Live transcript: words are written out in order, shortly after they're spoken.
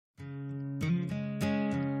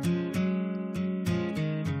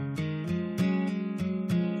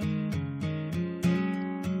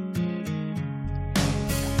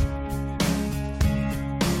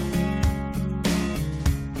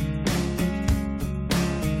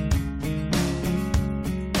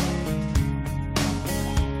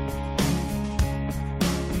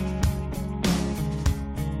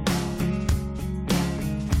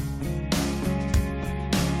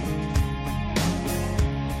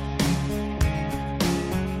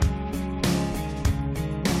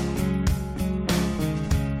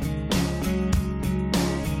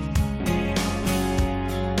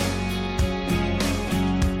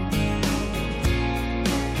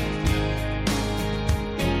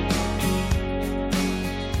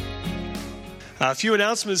A few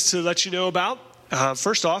announcements to let you know about.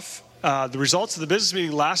 First off, the results of the business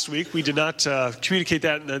meeting last week, we did not communicate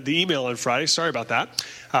that in the email on Friday. Sorry about that.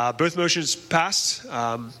 Both motions passed,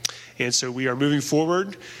 and so we are moving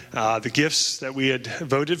forward. The gifts that we had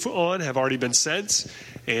voted on have already been sent,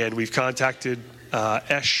 and we've contacted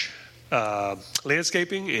Esch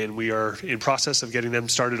Landscaping, and we are in process of getting them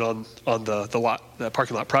started on the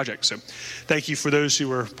parking lot project. So thank you for those who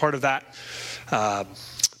were part of that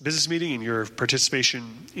business meeting and your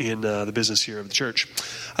participation in the business here of the church.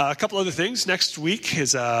 A couple other things. Next week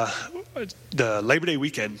is the Labor Day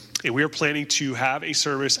weekend, and we are planning to have a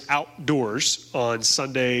service outdoors on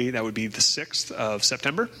Sunday. That would be the 6th of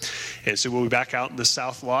September. And so we'll be back out in the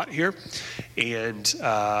south lot here, and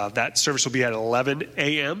that service will be at 11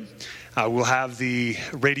 a.m. We'll have the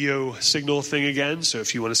radio signal thing again, so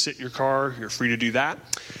if you want to sit in your car, you're free to do that.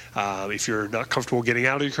 If you're not comfortable getting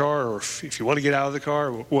out of your car, or if you want to get out of the car,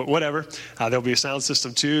 or whatever, there'll be a sound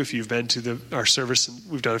system too if you've been to our service, and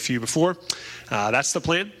we've done a few before. That's the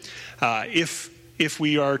plan. If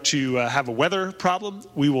we are to have a weather problem,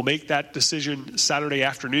 we will make that decision Saturday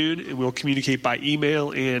afternoon, and we'll communicate by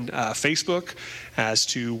email and Facebook as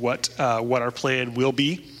to what our plan will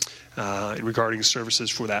be regarding services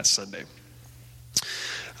for that Sunday.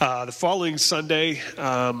 The following Sunday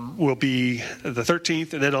will be the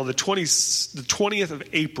 13th, and then on the 20th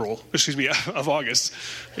of August.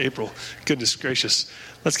 April, goodness gracious.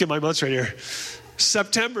 Let's get my months right here.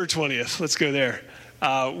 September 20th, let's go there.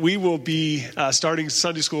 We will be starting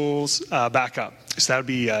Sunday schools back up. So that would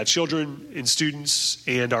be children and students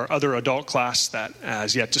and our other adult class that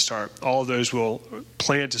has yet to start. All of those will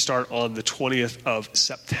plan to start on the 20th of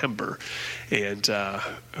September. And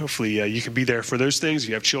hopefully you can be there for those things. If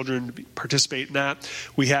you have children, participate in that.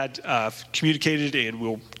 We had communicated, and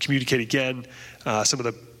we'll communicate again, some of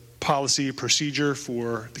the policy procedure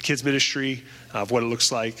for the kids ministry, of what it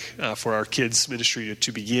looks like for our kids ministry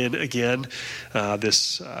to begin again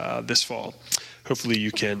this fall. Hopefully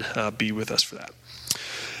you can be with us for that.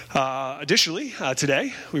 Additionally,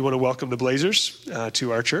 today we want to welcome the Blazers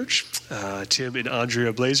to our church. Tim and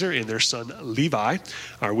Andrea Blazer and their son Levi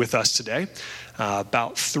are with us today.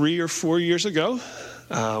 About 3 or 4 years ago,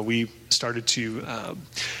 we started to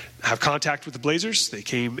have contact with the Blazers. They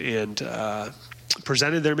came and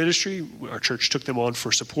presented their ministry. Our church took them on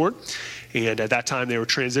for support, and at that time they were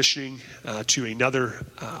transitioning to another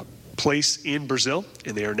place in Brazil,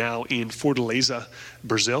 and they are now in Fortaleza,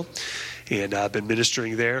 Brazil, and I've been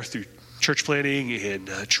ministering there through church planting and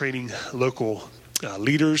training local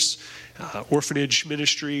leaders, orphanage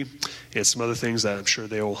ministry, and some other things that I'm sure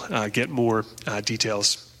they'll get more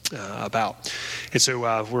details about. And so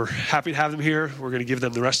we're happy to have them here. We're going to give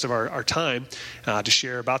them the rest of our time to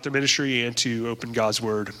share about their ministry and to open God's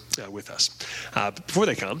Word with us. But before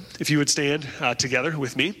they come, if you would stand together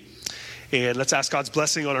with me, and let's ask God's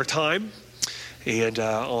blessing on our time and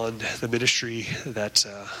on the ministry that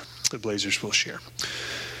the Blazers will share.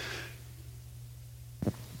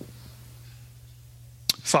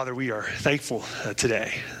 Father, we are thankful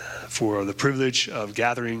today for the privilege of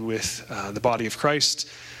gathering with the body of Christ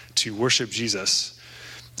to worship Jesus.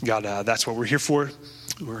 God, that's what we're here for.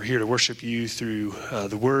 We're here to worship you through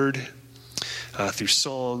the word, through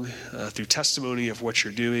song, through testimony of what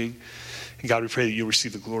you're doing. And God, we pray that you'll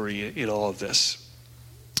receive the glory in all of this.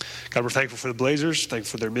 God, we're thankful for the Blazers,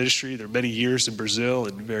 thankful for their ministry, their many years in Brazil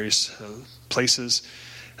and various places.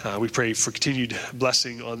 We pray for continued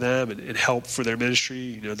blessing on them and help for their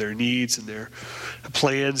ministry, their needs and their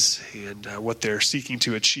plans and what they're seeking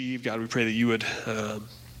to achieve. God, we pray that you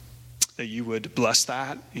would bless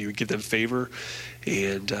that, you would give them favor,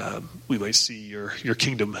 and we might see your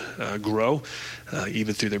kingdom grow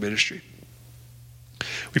even through their ministry.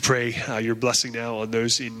 We pray your blessing now on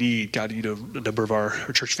those in need. God, a number of our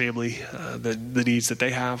church family, the needs that they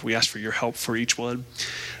have. We ask for your help for each one.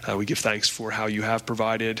 We give thanks for how you have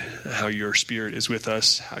provided, how your Spirit is with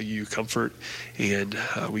us, how you comfort, and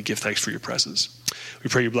we give thanks for your presence. We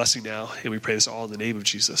pray your blessing now, and we pray this all in the name of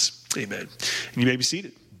Jesus. Amen. And you may be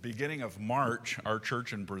seated. Beginning of March, our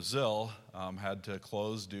church in Brazil had to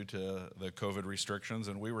close due to the COVID restrictions,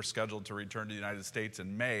 and we were scheduled to return to the United States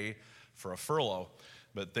in May for a furlough.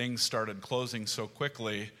 But things started closing so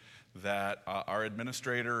quickly that our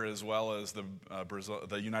administrator, as well as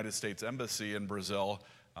the United States Embassy in Brazil,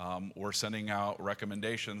 were sending out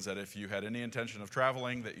recommendations that if you had any intention of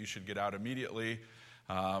traveling, that you should get out immediately,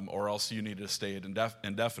 or else you need to stay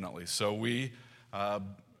indefinitely. So we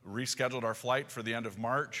rescheduled our flight for the end of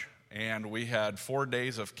March, and we had 4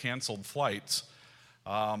 days of canceled flights.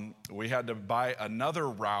 We had to buy another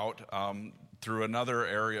route through another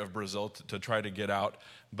area of Brazil to try to get out.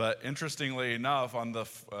 But interestingly enough, on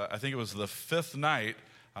I think it was the fifth night,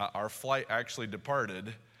 our flight actually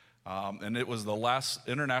departed, and it was the last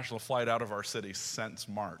international flight out of our city since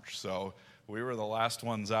March. So we were the last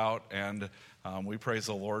ones out, and we praise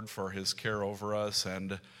the Lord for his care over us.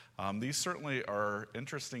 And these certainly are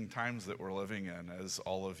interesting times that we're living in, as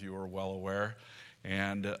all of you are well aware.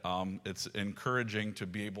 And it's encouraging to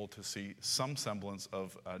be able to see some semblance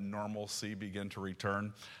of normalcy begin to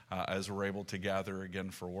return as we're able to gather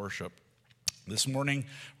again for worship. This morning,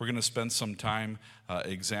 we're going to spend some time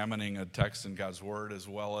examining a text in God's Word, as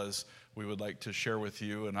well as we would like to share with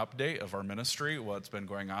you an update of our ministry, what's been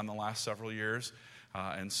going on the last several years.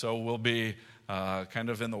 And so we'll be kind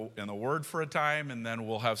of in the Word for a time, and then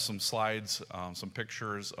we'll have some slides, some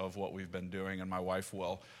pictures of what we've been doing, and my wife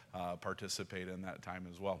will participate in that time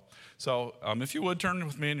as well. So if you would turn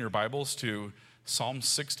with me in your Bibles to Psalm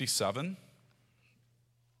 67.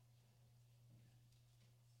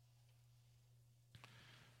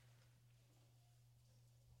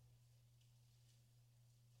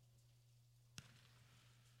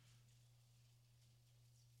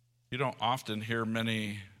 You don't often hear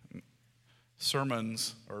many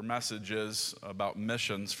sermons or messages about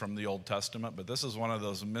missions from the Old Testament, but this is one of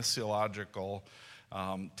those missiological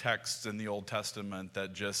texts in the Old Testament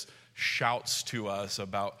that just shouts to us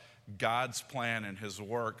about God's plan and his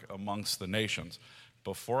work amongst the nations.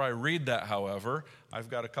 Before I read that, however, I've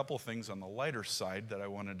got a couple things on the lighter side that I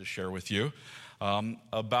wanted to share with you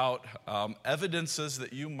about evidences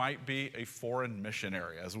that you might be a foreign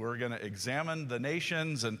missionary. As we're going to examine the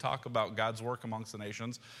nations and talk about God's work amongst the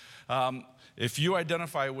nations, if you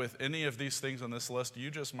identify with any of these things on this list, you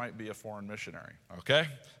just might be a foreign missionary, okay?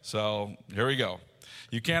 So here we go.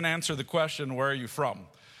 You can't answer the question, where are you from?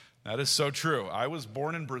 That is so true. I was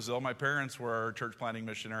born in Brazil. My parents were church planting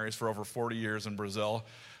missionaries for over 40 years in Brazil.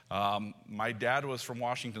 My dad was from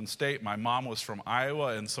Washington State. My mom was from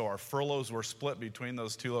Iowa, and so our furloughs were split between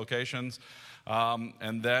those two locations.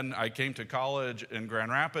 And then I came to college in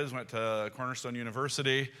Grand Rapids, went to Cornerstone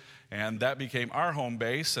University, and that became our home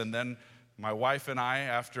base. And then my wife and I,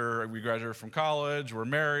 after we graduated from college, were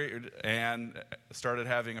married and started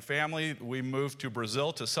having a family. We moved to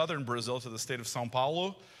Brazil, to southern Brazil, to the state of São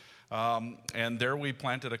Paulo. And there we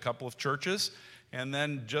planted a couple of churches. And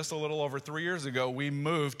then just a little over 3 years ago, we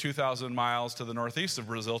moved 2,000 miles to the northeast of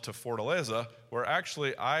Brazil to Fortaleza, where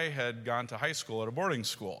actually I had gone to high school at a boarding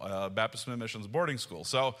school, Baptist Missions boarding school.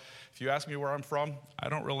 So if you ask me where I'm from, I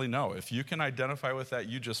don't really know. If you can identify with that,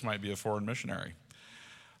 you just might be a foreign missionary.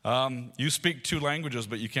 You speak 2 languages,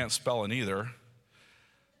 but you can't spell in either.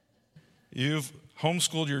 You've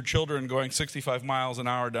homeschooled your children going 65 miles an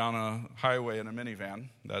hour down a highway in a minivan.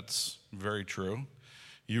 That's very true.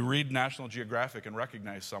 You read National Geographic and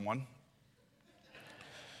recognize someone.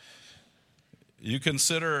 You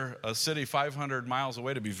consider a city 500 miles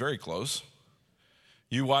away to be very close.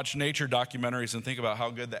 You watch nature documentaries and think about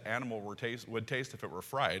how good the animal would taste if it were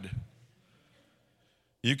fried.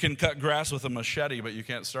 You can cut grass with a machete, but you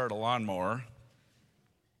can't start a lawnmower.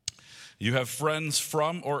 You have friends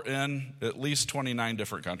from or in at least 29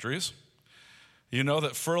 different countries. You know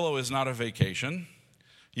that furlough is not a vacation.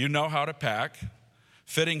 You know how to pack.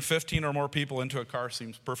 Fitting 15 or more people into a car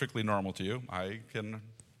seems perfectly normal to you. I can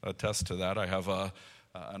attest to that. I have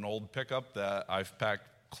an old pickup that I've packed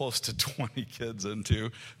close to 20 kids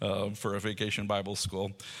into for a vacation Bible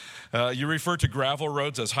school. You refer to gravel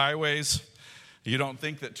roads as highways. You don't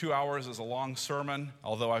think that 2 hours is a long sermon,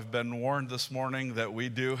 although I've been warned this morning that we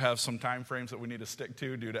do have some time frames that we need to stick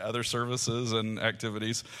to due to other services and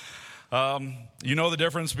activities. You know the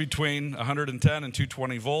difference between 110 and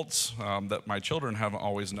 220 volts, that my children haven't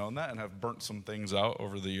always known that and have burnt some things out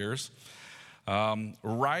over the years.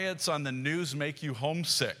 Riots on the news make you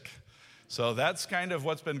homesick. So that's kind of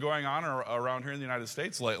what's been going on around here in the United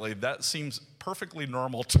States lately. That seems perfectly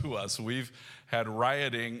normal to us. We've had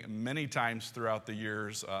rioting many times throughout the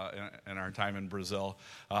years in our time in Brazil.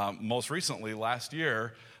 Most recently, last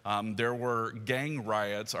year, there were gang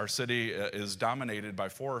riots. Our city is dominated by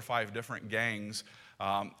 4 or 5 different gangs.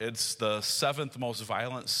 It's the 7th most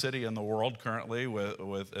violent city in the world currently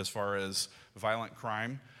with as far as violent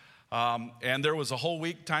crime. And there was a whole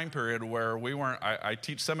week time period where we weren't, I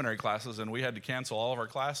teach seminary classes, and we had to cancel all of our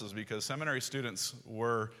classes because seminary students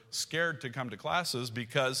were scared to come to classes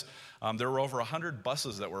because there were over 100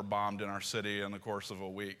 buses that were bombed in our city in the course of a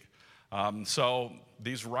week. So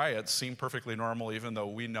these riots seem perfectly normal, even though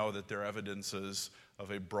we know that they're evidences of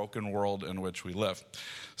a broken world in which we live.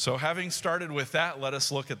 So having started with that, let us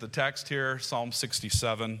look at the text here, Psalm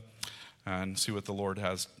 67, and see what the Lord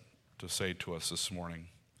has to say to us this morning.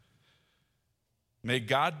 May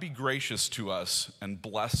God be gracious to us and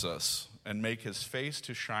bless us and make his face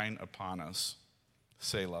to shine upon us.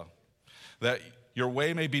 Selah. That your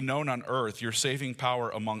way may be known on earth, your saving power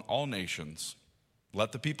among all nations.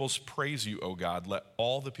 Let the peoples praise you, O God. Let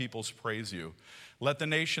all the peoples praise you. Let the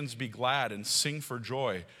nations be glad and sing for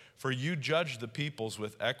joy, for you judge the peoples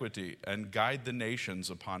with equity and guide the nations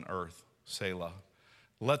upon earth. Selah.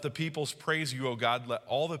 Let the peoples praise you, O God. Let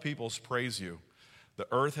all the peoples praise you. The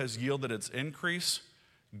earth has yielded its increase.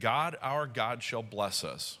 God, our God, shall bless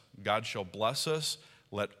us. God shall bless us.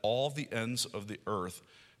 Let all the ends of the earth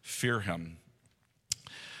fear him.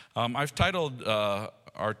 I've titled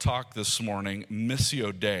our talk this morning,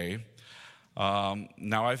 Missio Dei.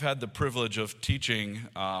 Now, I've had the privilege of teaching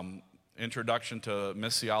Introduction to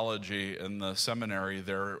Missiology in the seminary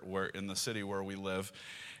there in the city where we live.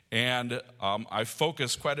 And I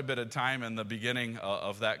focused quite a bit of time in the beginning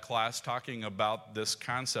of that class talking about this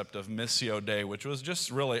concept of Missio Dei, which was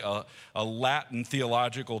just really a Latin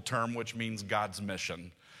theological term which means God's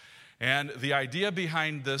mission. And the idea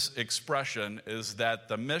behind this expression is that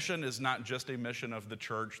the mission is not just a mission of the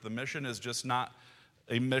church. The mission is just not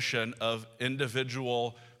a mission of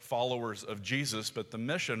individual followers of Jesus, but the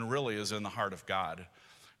mission really is in the heart of God.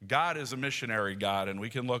 God is a missionary God, and we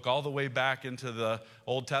can look all the way back into the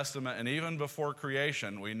Old Testament, and even before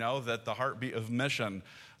creation, we know that the heartbeat of mission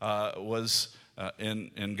was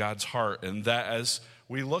in God's heart, and that as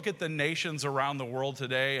we look at the nations around the world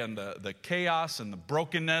today and the chaos and the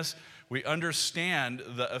brokenness, we understand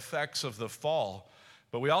the effects of the fall,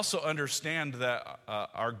 but we also understand that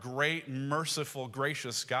our great, merciful,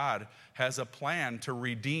 gracious God has a plan to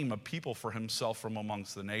redeem a people for himself from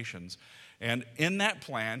amongst the nations. And in that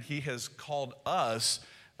plan, he has called us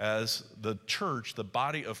as the church, the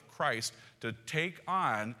body of Christ, to take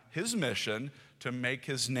on his mission to make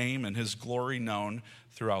his name and his glory known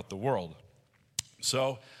throughout the world.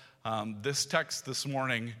 So this text this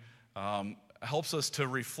morning helps us to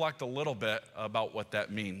reflect a little bit about what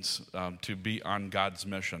that means to be on God's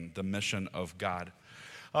mission, the mission of God.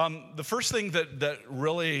 The first thing that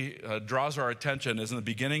really draws our attention is in the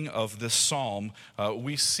beginning of this psalm,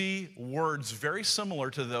 we see words very similar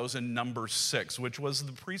to those in Numbers 6, which was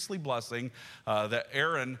the priestly blessing that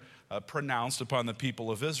Aaron pronounced upon the people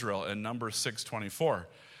of Israel in Numbers 6:24.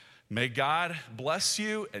 May God bless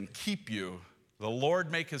you and keep you. The Lord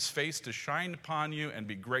make his face to shine upon you and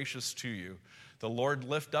be gracious to you. The Lord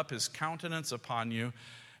lift up his countenance upon you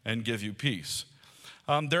and give you peace.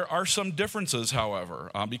 There are some differences, however,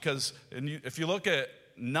 because if you look at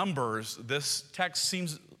Numbers, this text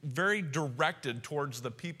seems very directed towards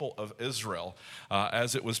the people of Israel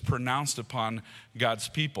as it was pronounced upon God's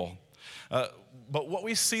people. But what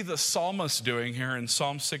we see the psalmist doing here in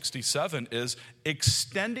Psalm 67 is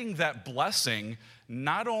extending that blessing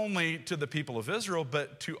not only to the people of Israel,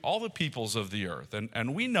 but to all the peoples of the earth.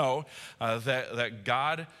 And we know that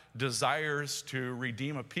God desires to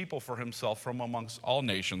redeem a people for himself from amongst all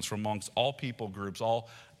nations, from amongst all people groups, all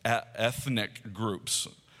ethnic groups.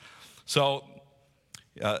 So,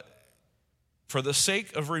 for the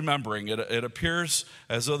sake of remembering, it appears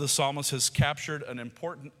as though the psalmist has captured an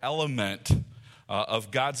important element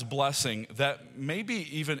of God's blessing that maybe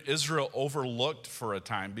even Israel overlooked for a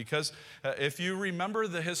time. Because if you remember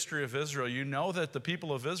the history of Israel, you know that the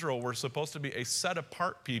people of Israel were supposed to be a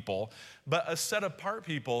set-apart people, but a set-apart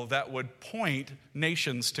people that would point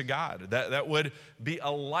nations to God, that would be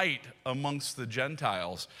a light amongst the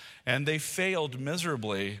Gentiles. And they failed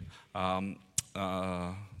miserably.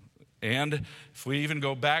 And if we even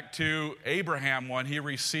go back to Abraham when he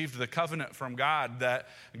received the covenant from God that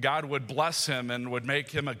God would bless him and would make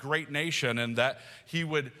him a great nation and that he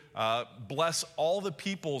would bless all the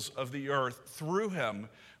peoples of the earth through him,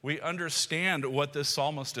 we understand what this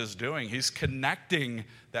psalmist is doing. He's connecting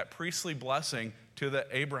that priestly blessing to the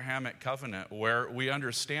Abrahamic covenant, where we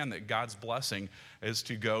understand that God's blessing is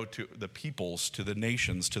to go to the peoples, to the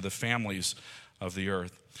nations, to the families of the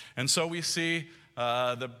earth. And so we see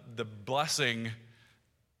the blessing,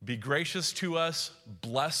 be gracious to us,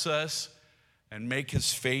 bless us, and make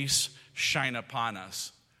his face shine upon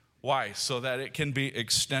us. Why? So that it can be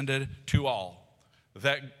extended to all,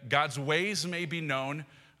 that God's ways may be known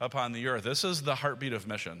upon the earth. This is the heartbeat of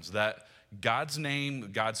missions, that God's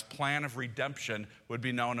name, God's plan of redemption would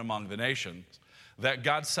be known among the nations, that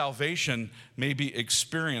God's salvation may be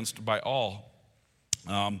experienced by all,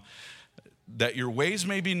 that your ways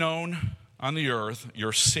may be known on the earth,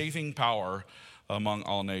 your saving power among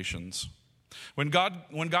all nations. When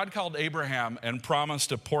God called Abraham and promised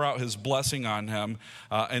to pour out his blessing on him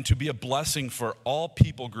and to be a blessing for all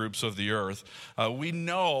people groups of the earth, we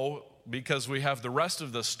know because we have the rest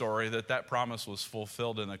of the story that promise was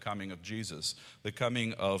fulfilled in the coming of Jesus, the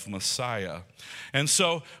coming of Messiah. And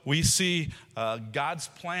so we see God's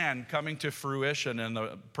plan coming to fruition in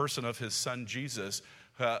the person of his son Jesus,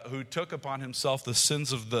 who took upon himself the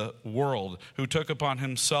sins of the world, who took upon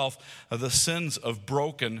himself the sins of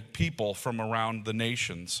broken people from around the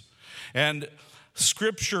nations. And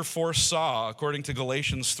Scripture foresaw, according to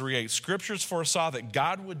Galatians 3:8, Scriptures foresaw that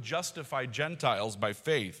God would justify Gentiles by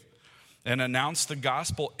faith and announce the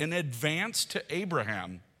gospel in advance to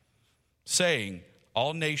Abraham, saying,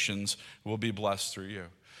 all nations will be blessed through you.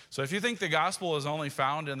 So if you think the gospel is only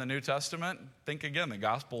found in the New Testament, think again. The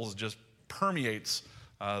gospel just permeates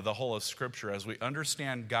the whole of Scripture as we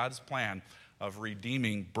understand God's plan of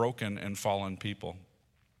redeeming broken and fallen people.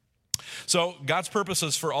 So God's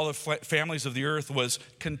purposes for all the families of the earth was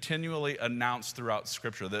continually announced throughout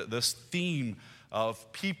Scripture. This theme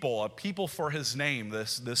of people, a people for his name,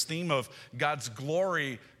 this theme of God's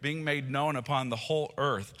glory being made known upon the whole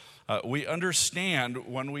earth. We understand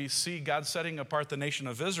when we see God setting apart the nation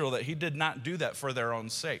of Israel that he did not do that for their own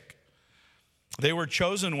sake. They were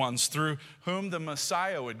chosen ones through whom the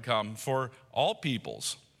Messiah would come for all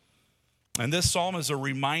peoples. And this psalm is a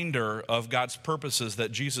reminder of God's purposes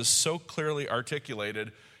that Jesus so clearly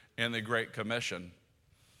articulated in the Great Commission.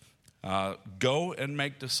 Go and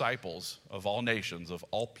make disciples of all nations, of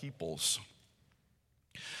all peoples.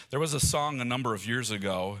 There was a song a number of years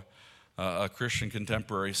ago, a Christian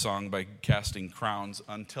contemporary song by Casting Crowns,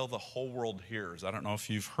 Until the Whole World Hears. I don't know if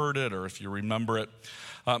you've heard it or if you remember it,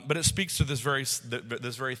 but it speaks to this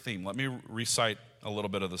very theme. Let me recite a little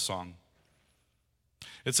bit of the song.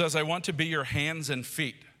 It says, I want to be your hands and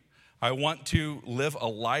feet. I want to live a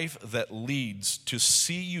life that leads to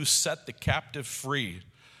see you set the captive free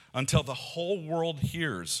until the whole world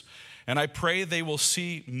hears. And I pray they will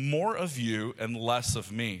see more of you and less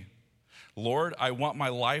of me. Lord, I want my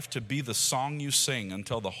life to be the song you sing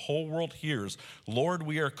until the whole world hears. Lord,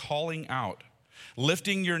 we are calling out,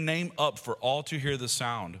 lifting your name up for all to hear the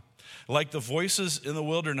sound. Like the voices in the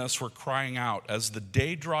wilderness were crying out, as the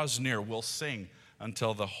day draws near, we'll sing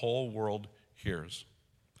until the whole world hears.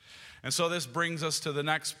 And so this brings us to the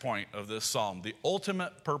next point of this psalm, the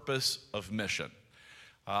ultimate purpose of mission.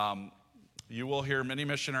 You will hear many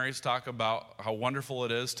missionaries talk about how wonderful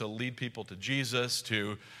it is to lead people to Jesus,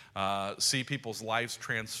 to see people's lives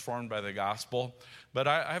transformed by the gospel. But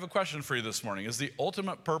I have a question for you this morning. Is the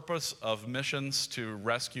ultimate purpose of missions to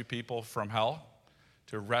rescue people from hell?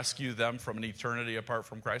 To rescue them from an eternity apart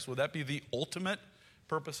from Christ? Would that be the ultimate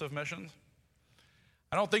purpose of missions?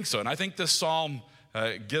 I don't think so, and I think this psalm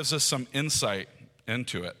gives us some insight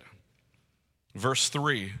into it. Verse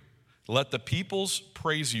 3, let the peoples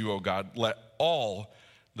praise you, O God. Let all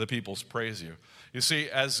the peoples praise you. You see,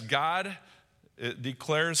 as God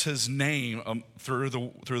declares his name through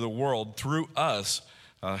the world, through us,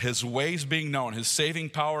 his ways being known, his saving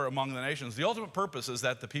power among the nations, the ultimate purpose is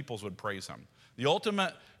that the peoples would praise him. The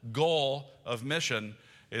ultimate goal of mission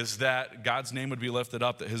is that God's name would be lifted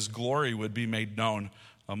up, that his glory would be made known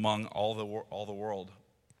among all the world.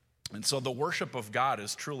 And so the worship of God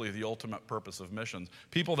is truly the ultimate purpose of missions.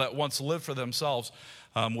 People that once lived for themselves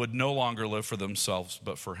would no longer live for themselves,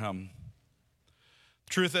 but for him.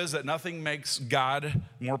 The truth is that nothing makes God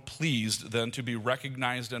more pleased than to be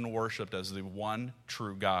recognized and worshiped as the one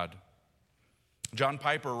true God. John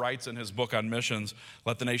Piper writes in his book on missions,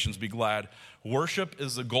 Let the Nations Be Glad, worship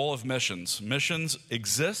is the goal of missions. Missions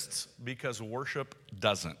exists because worship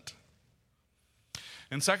doesn't.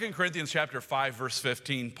 In 2 Corinthians chapter 5, verse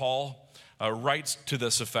 15, Paul writes to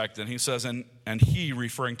this effect, and he says, and he,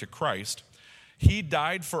 referring to Christ, he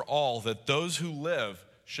died for all, that those who live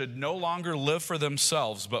should no longer live for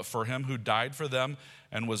themselves, but for him who died for them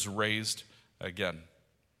and was raised again.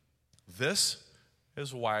 This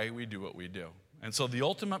is why we do what we do. And so the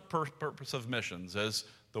ultimate purpose of missions is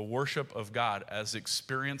the worship of God as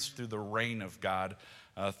experienced through the reign of God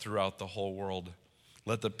throughout the whole world.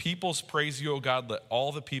 Let the peoples praise you, O God. Let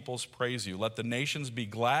all the peoples praise you. Let the nations be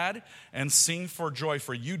glad and sing for joy,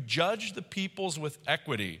 for you judge the peoples with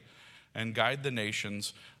equity and guide the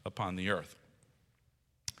nations upon the earth.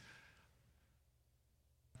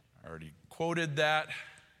 I already quoted that.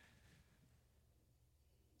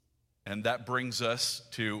 And that brings us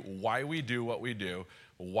to why we do what we do,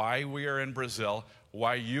 why we are in Brazil,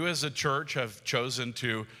 why you as a church have chosen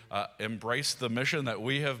to embrace the mission that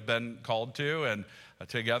we have been called to, and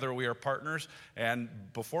together we are partners. And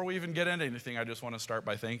before we even get into anything, I just want to start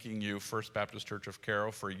by thanking you, First Baptist Church of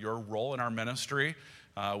Cairo, for your role in our ministry.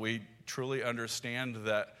 We truly understand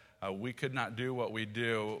that We could not do what we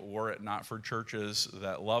do were it not for churches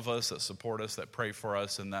that love us, that support us, that pray for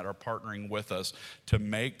us, and that are partnering with us to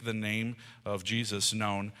make the name of Jesus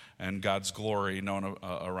known and God's glory known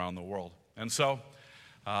around the world. And so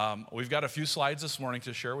we've got a few slides this morning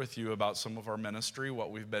to share with you about some of our ministry,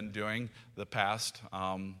 what we've been doing the past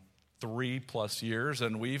 3+ years,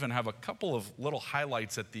 and we even have a couple of little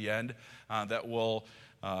highlights at the end that will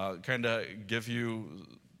kind of give you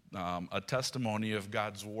a testimony of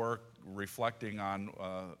God's work, reflecting on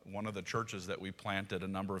one of the churches that we planted a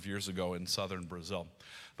number of years ago in southern Brazil.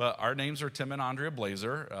 But our names are Tim and Andrea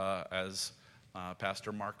Blazer, as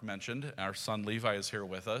Pastor Mark mentioned. Our son Levi is here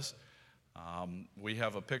with us. We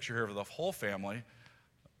have a picture here of the whole family.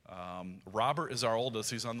 Robert is our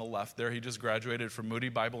oldest. He's on the left there. He just graduated from Moody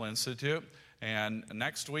Bible Institute. And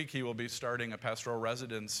next week he will be starting a pastoral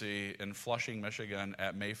residency in Flushing, Michigan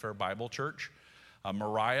at Mayfair Bible Church.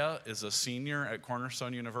 Mariah is a senior at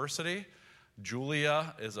Cornerstone University.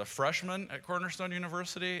 Julia is a freshman at Cornerstone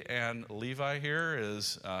University. And Levi here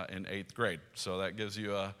is in 8th grade. So that gives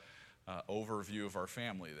you an overview of our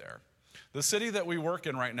family there. The city that we work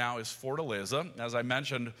in right now is Fortaleza. As I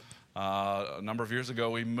mentioned a number of years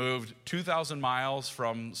ago, we moved 2,000 miles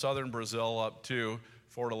from southern Brazil up to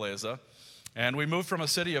Fortaleza. And we moved from a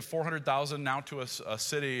city of 400,000 now to a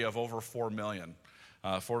city of over 4 million.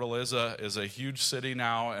 Fortaleza is a huge city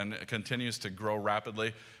now and it continues to grow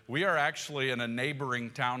rapidly. We are actually in a neighboring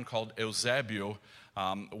town called Eusébio,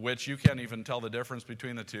 which you can't even tell the difference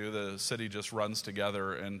between the two. The city just runs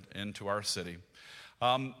together into our city.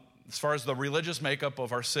 As far as the religious makeup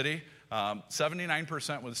of our city,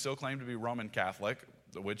 79% would still claim to be Roman Catholic,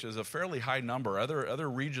 which is a fairly high number. Other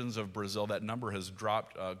regions of Brazil, that number has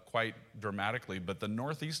dropped quite dramatically. But the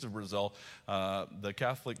northeast of Brazil, the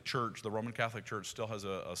Catholic Church, the Roman Catholic Church, still has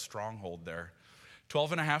a stronghold there.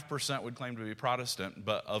 12.5% would claim to be Protestant,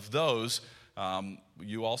 but of those,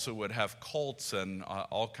 you also would have cults and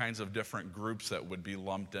all kinds of different groups that would be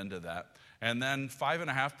lumped into that. And then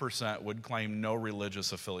 5.5% would claim no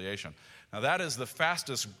religious affiliation. Now that is the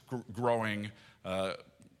fastest growing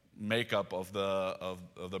makeup of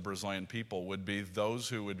the Brazilian people, would be those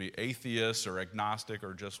who would be atheists or agnostic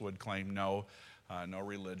or just would claim no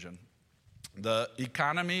religion. The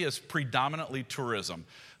economy is predominantly tourism.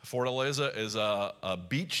 Fortaleza is a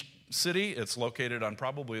beach city. It's located on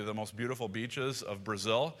probably the most beautiful beaches of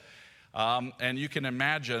Brazil. And you can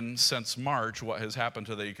imagine since March what has happened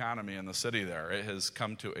to the economy in the city there. It has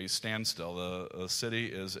come to a standstill. The city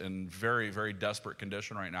is in very, very desperate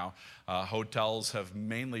condition right now. Hotels have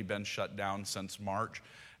mainly been shut down since March,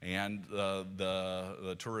 and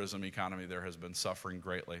the tourism economy there has been suffering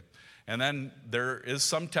greatly. And then there is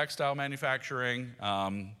some textile manufacturing,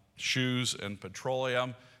 shoes, and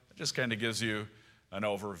petroleum. It just kind of gives you an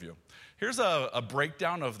overview. Here's a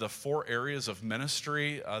breakdown of the 4 areas of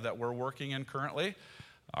ministry that we're working in currently.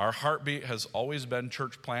 Our heartbeat has always been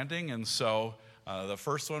church planting, and so the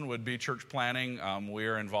first one would be church planting. We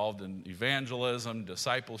are involved in evangelism,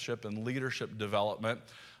 discipleship, and leadership development.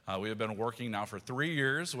 We have been working now for 3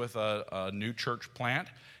 years with a new church plant.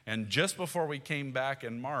 And just before we came back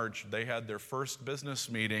in March, they had their first business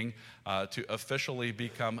meeting to officially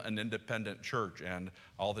become an independent church. And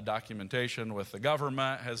all the documentation with the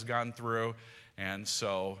government has gone through. And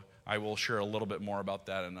so I will share a little bit more about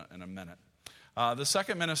that in a minute. The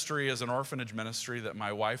second ministry is an orphanage ministry that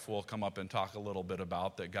my wife will come up and talk a little bit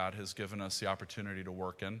about, that God has given us the opportunity to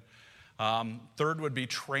work in. Third would be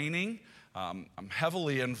training. I'm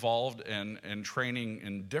heavily involved in training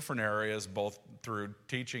in different areas, both through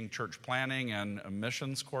teaching church planning and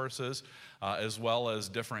missions courses, as well as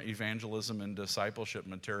different evangelism and discipleship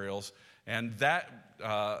materials. And that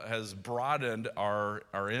has broadened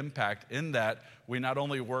our impact in that we not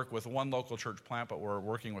only work with one local church plant, but we're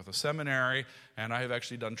working with a seminary, and I have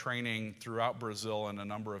actually done training throughout Brazil in a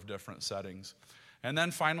number of different settings. And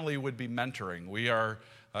then finally would be mentoring. We are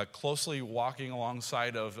closely walking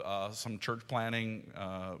alongside of some church planting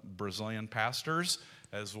Brazilian pastors,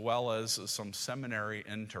 as well as some seminary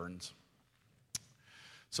interns.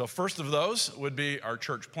 So first of those would be our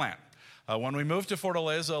church plant. When we moved to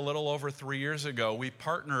Fortaleza a little over 3 years ago, we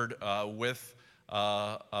partnered with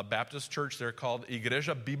a Baptist church there called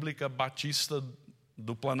Igreja Bíblica Batista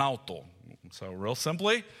do Planalto. So real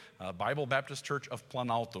simply, Bible Baptist Church of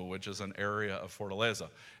Planalto, which is an area of Fortaleza.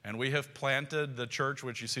 And we have planted the church,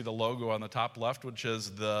 which you see the logo on the top left, which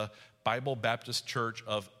is the Bible Baptist Church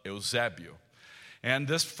of Eusébio. And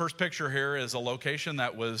this first picture here is a location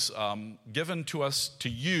that was given to us to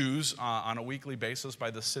use on a weekly basis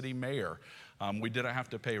by the city mayor. We didn't have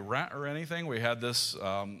to pay rent or anything. We had this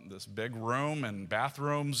big room and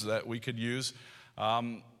bathrooms that we could use.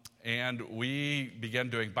 and we began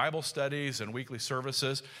doing Bible studies and weekly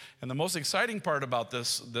services. And the most exciting part about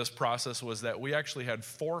this process was that we actually had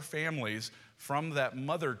 4 families from that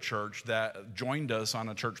mother church that joined us on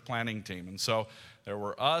a church planning team. And so there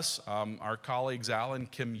were us, our colleagues Al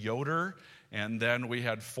and Kim Yoder, and then we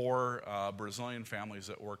had 4 Brazilian families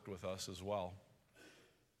that worked with us as well.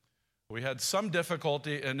 We had some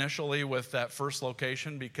difficulty initially with that first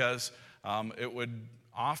location because it would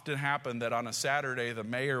often happen that on a Saturday, the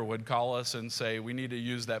mayor would call us and say, we need to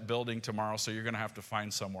use that building tomorrow, so you're going to have to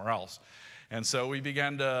find somewhere else. And so we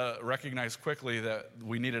began to recognize quickly that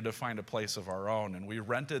we needed to find a place of our own. And we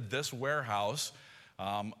rented this warehouse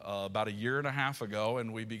about a year and a half ago,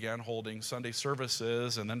 and we began holding Sunday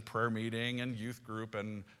services and then prayer meeting and youth group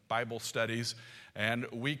and Bible studies. And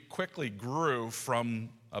we quickly grew from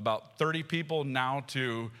about 30 people now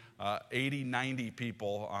to 80, 90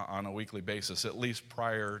 people on a weekly basis, at least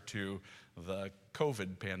prior to the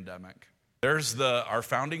COVID pandemic. There's our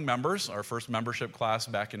founding members, our first membership class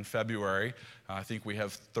back in February. I think we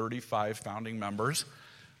have 35 founding members,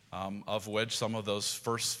 of which some of those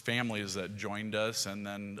first families that joined us, and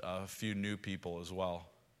then a few new people as well.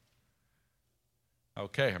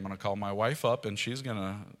 Okay, I'm going to call my wife up, and she's going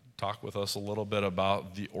to talk with us a little bit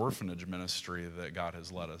about the orphanage ministry that God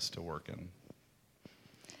has led us to work in.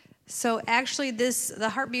 So actually the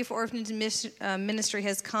Heartbeat for Orphanage Ministry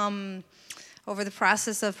has come over the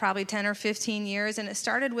process of probably 10 or 15 years, and it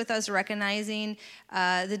started with us recognizing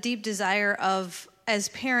the deep desire of, as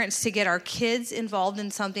parents, to get our kids involved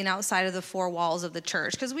in something outside of the 4 walls of the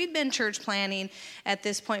church. Because we'd been church planning at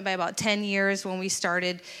this point by about 10 years when we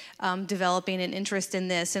started developing an interest in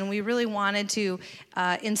this. And we really wanted to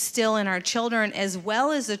instill in our children, as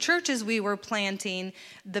well as the churches we were planting,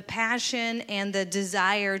 the passion and the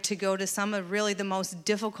desire to go to some of really the most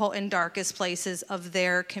difficult and darkest places of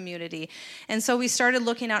their community. And so we started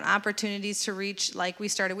looking at opportunities to reach, like we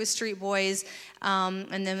started with Street Boys,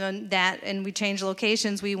 and then when we changed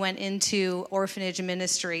locations, we went into orphanage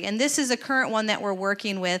ministry. And this is a current one that we're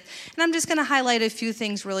working with. And I'm just going to highlight a few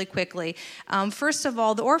things really quickly. First of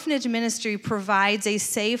all, the orphanage ministry provides a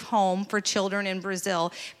safe home for children in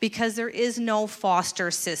Brazil because there is no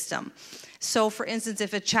foster system. So, for instance,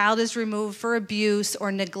 if a child is removed for abuse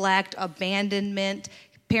or neglect, abandonment,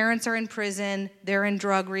 parents are in prison, they're in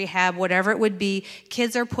drug rehab, whatever it would be,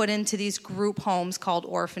 kids are put into these group homes called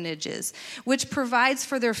orphanages, which provides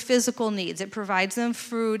for their physical needs. It provides them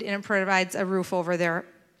food, and it provides a roof over their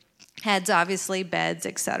heads, obviously, beds,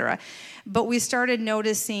 etc. But we started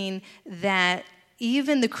noticing that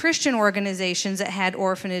even the Christian organizations that had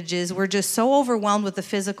orphanages were just so overwhelmed with the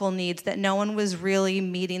physical needs that no one was really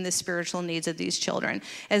meeting the spiritual needs of these children.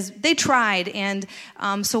 As they tried, and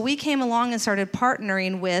so we came along and started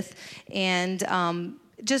partnering with and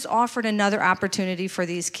just offered another opportunity for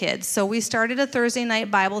these kids. So we started a Thursday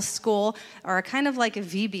night Bible school, or kind of like a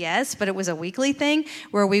VBS, but it was a weekly thing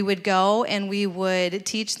where we would go and we would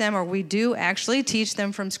teach them, or we do actually teach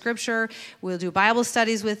them from Scripture. We'll do Bible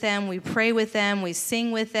studies with them. We pray with them. We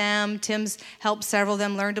sing with them. Tim's helped several of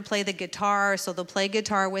them learn to play the guitar, so they'll play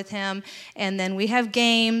guitar with him. And then we have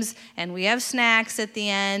games and we have snacks at the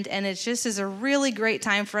end, and it just is a really great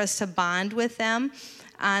time for us to bond with them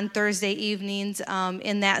on Thursday evenings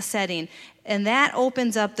in that setting. And that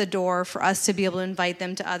opens up the door for us to be able to invite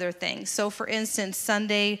them to other things. So, for instance,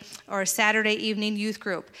 Sunday or Saturday evening youth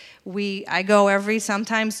group. I go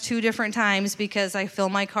sometimes 2 different times because I fill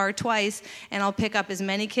my car twice, and I'll pick up as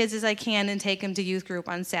many kids as I can and take them to youth group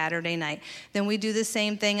on Saturday night. Then we do the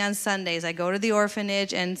same thing on Sundays. I go to the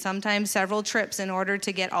orphanage, and sometimes several trips in order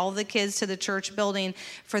to get all the kids to the church building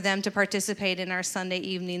for them to participate in our Sunday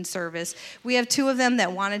evening service. We have 2 of them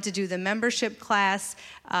that wanted to do the membership class.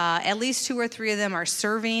 At least 2 or 3 of them are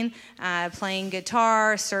serving, playing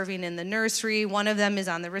guitar, serving in the nursery. One of them is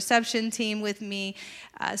on the reception team with me.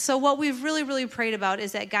 So what we've really, really prayed about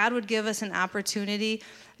is that God would give us an opportunity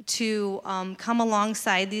to come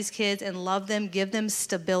alongside these kids and love them, give them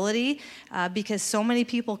stability, because so many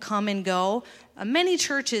people come and go. Many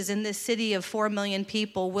churches in this city of 4 million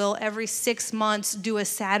people will every 6 months do a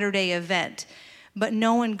Saturday event, but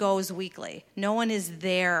no one goes weekly. No one is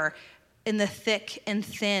there in the thick and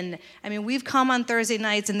thin. I mean, we've come on Thursday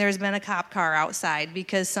nights and there's been a cop car outside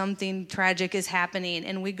because something tragic is happening.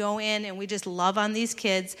 And we go in and we just love on these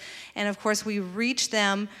kids. And of course, we reach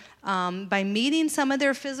them by meeting some of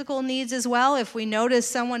their physical needs as well. If we notice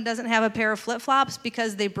someone doesn't have a pair of flip-flops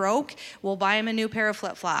because they broke, we'll buy them a new pair of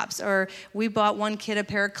flip-flops. Or we bought one kid a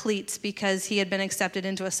pair of cleats because he had been accepted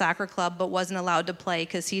into a soccer club but wasn't allowed to play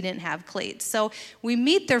because he didn't have cleats. So we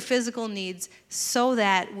meet their physical needs so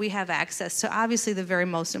that we have access to obviously the very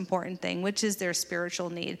most important thing, which is their spiritual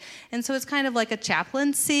need. And so it's kind of like a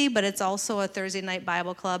chaplaincy, but it's also a Thursday night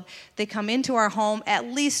Bible club. They come into our home at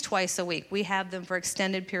least twice a week. We have them for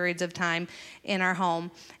extended periods of time in our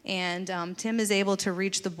home. And Tim is able to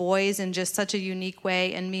reach the boys in just such a unique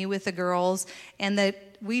way, and me with the girls. And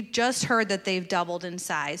that we just heard that they've doubled in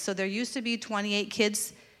size. So there used to be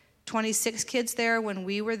 26 kids there when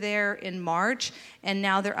we were there in March, and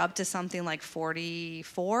now they're up to something like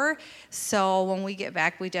 44. So when we get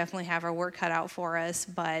back, we definitely have our work cut out for us.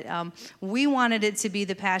 But we wanted it to be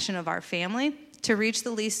the passion of our family to reach the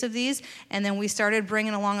least of these, and then we started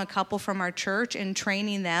bringing along a couple from our church and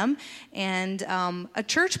training them. And a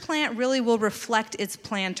church plant really will reflect its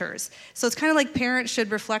planters. So it's kind of like parents should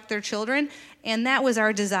reflect their children, and that was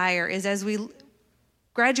our desire, is as we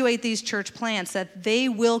graduate these church plants, that they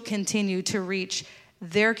will continue to reach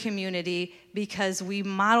their community because we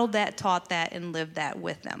modeled that, taught that, and lived that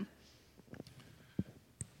with them.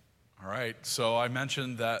 All right, so I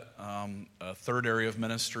mentioned that a third area of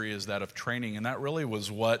ministry is that of training, and that really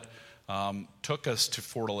was what took us to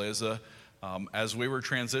Fortaleza. As we were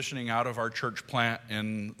transitioning out of our church plant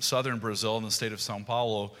in southern Brazil in the state of São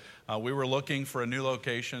Paulo, we were looking for a new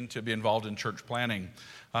location to be involved in church planting.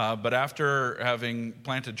 But after having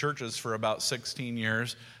planted churches for about 16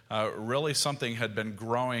 years, really something had been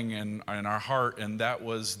growing in our heart, and that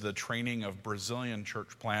was the training of Brazilian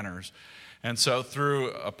church planters. And so through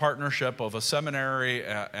a partnership of a seminary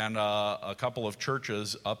and a couple of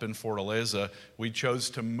churches up in Fortaleza, we chose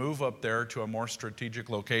to move up there to a more strategic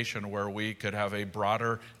location where we could have a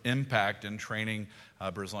broader impact in training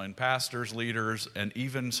Brazilian pastors, leaders, and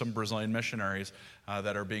even some Brazilian missionaries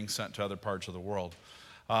that are being sent to other parts of the world.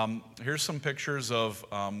 Here's some pictures of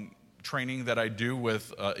training that I do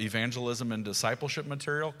with evangelism and discipleship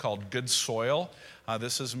material called Good Soil.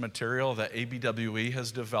 This is material that ABWE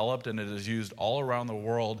has developed, and it is used all around the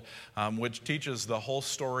world, which teaches the whole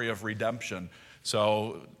story of redemption.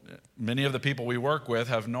 So many of the people we work with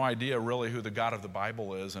have no idea really who the God of the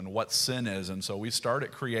Bible is and what sin is. And so we start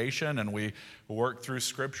at creation and we work through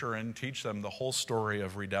Scripture and teach them the whole story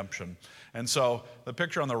of redemption. And so the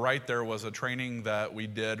picture on the right there was a training that we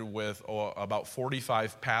did with about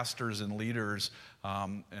 45 pastors and leaders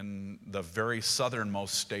in the very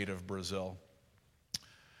southernmost state of Brazil.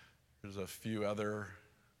 There's a few other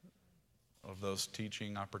of those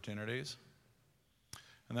teaching opportunities.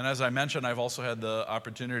 And then, as I mentioned, I've also had the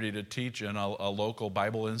opportunity to teach in a local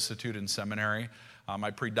Bible institute and seminary. I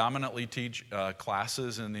predominantly teach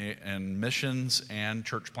classes in missions and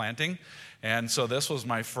church planting. And so this was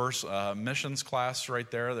my first missions class right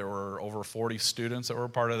there. There were over 40 students that were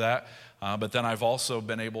part of that. But then I've also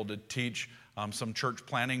been able to teach some church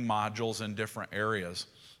planting modules in different areas.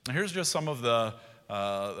 And here's just some of the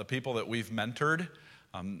people that we've mentored.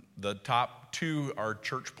 The top two are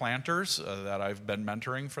church planters that I've been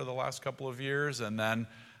mentoring for the last couple of years. And then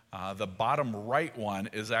the bottom right one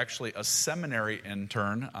is actually a seminary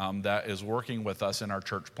intern that is working with us in our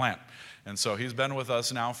church plant. And so he's been with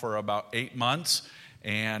us now for about 8 months.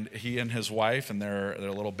 And he and his wife and their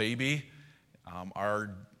little baby,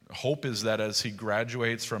 our hope is that as he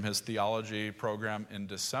graduates from his theology program in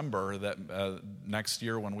December, that next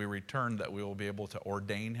year when we return, that we will be able to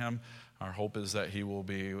ordain him. Our hope is that he will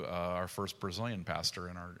be our first Brazilian pastor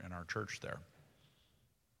in our church there.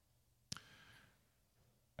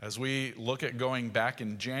 As we look at going back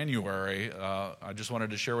in January, I just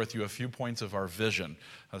wanted to share with you a few points of our vision.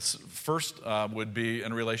 First would be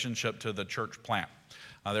in relationship to the church plant.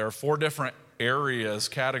 There are 4 different areas,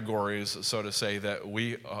 categories, so to say, that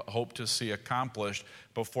we hope to see accomplished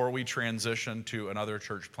before we transition to another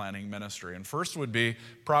church planting ministry. And first would be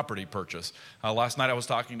property purchase. Last night I was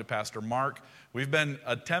talking to Pastor Mark. We've been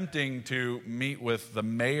attempting to meet with the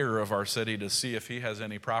mayor of our city to see if he has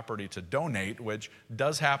any property to donate, which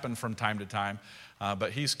does happen from time to time.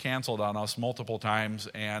 But he's canceled on us multiple times,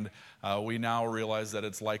 and we now realize that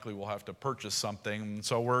it's likely we'll have to purchase something.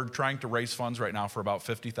 So we're trying to raise funds right now for about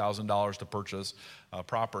 $50,000 to purchase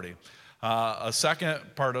property. A second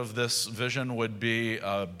part of this vision would be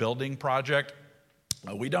a building project.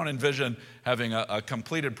 We don't envision having a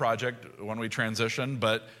completed project when we transition,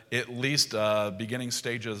 but at least beginning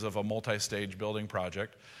stages of a multi-stage building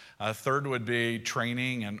project. Third would be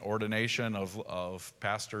training and ordination of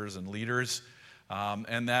pastors and leaders.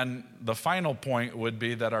 And then the final point would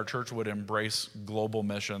be that our church would embrace global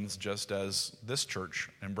missions just as this church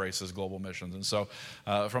embraces global missions. And so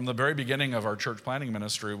from the very beginning of our church planting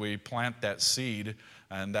ministry, we plant that seed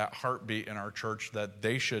and that heartbeat in our church that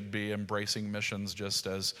they should be embracing missions just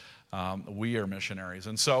as we are missionaries.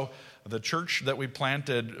 And so the church that we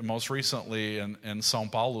planted most recently in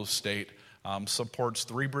São Paulo state supports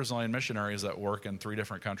 3 Brazilian missionaries that work in 3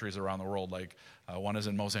 different countries around the world. Like one is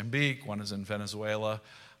in Mozambique, one is in Venezuela.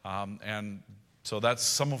 And so that's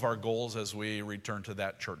some of our goals as we return to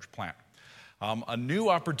that church plant. A new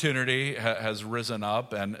opportunity has risen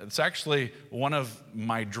up, and it's actually one of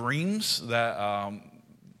my dreams that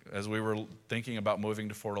as we were thinking about moving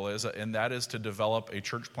to Fortaleza, and that is to develop a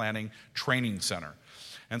church planting training center.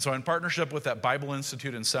 And so in partnership with that Bible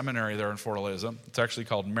Institute and Seminary there in Fortaleza, it's actually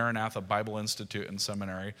called Maranatha Bible Institute and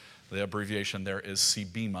Seminary. The abbreviation there is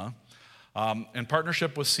CBIMA. In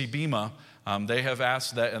partnership with CBIMA, they have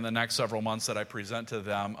asked that in the next several months that I present to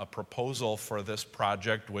them a proposal for this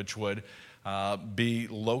project, which would be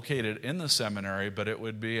located in the seminary, but it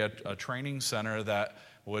would be a training center that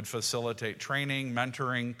would facilitate training,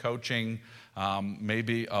 mentoring, coaching,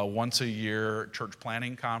 maybe a once-a-year church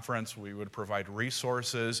planning conference. We would provide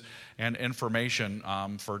resources and information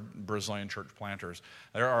for Brazilian church planters.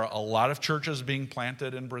 There are a lot of churches being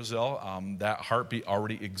planted in Brazil. That heartbeat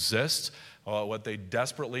already exists. What they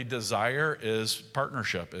desperately desire is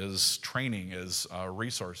partnership, is training, is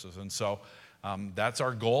resources. And so that's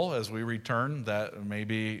our goal as we return, that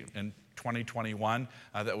maybe in 2021,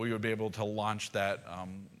 that we would be able to launch that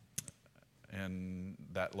in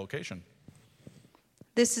that location.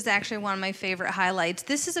 This is actually one of my favorite highlights.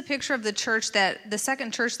 This is a picture of the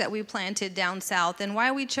second church that we planted down south. And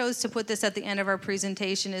why we chose to put this at the end of our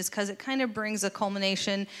presentation is because it kind of brings a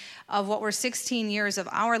culmination of what were 16 years of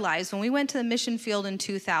our lives. When we went to the mission field in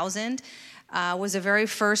 2000, was the very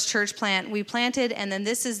first church plant we planted, and then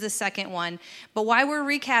this is the second one. But why we're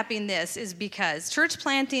recapping this is because church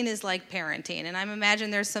planting is like parenting, and I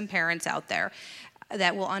imagine there's some parents out there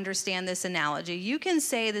that will understand this analogy. You can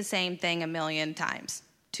say the same thing 1 million times,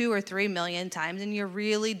 2 or 3 million times, and you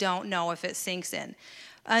really don't know if it sinks in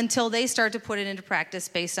until they start to put it into practice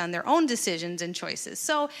based on their own decisions and choices.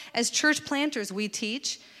 So as church planters, we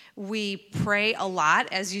teach, we pray a lot,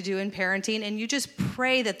 as you do in parenting, and you just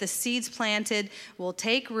pray that the seeds planted will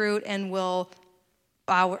take root and will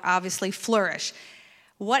obviously flourish.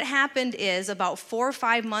 What happened is about 4 or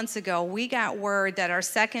 5 months ago, we got word that our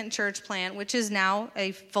second church plant, which is now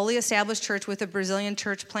a fully established church with a Brazilian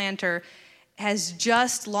church planter, has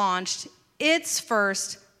just launched its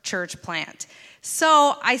first church plant.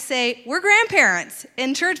 So I say we're grandparents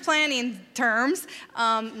in church planting terms,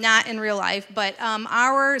 not in real life, but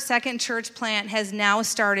our second church plant has now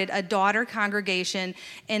started a daughter congregation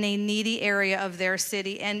in a needy area of their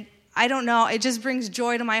city. And I don't know, it just brings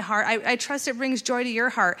joy to my heart. I trust it brings joy to your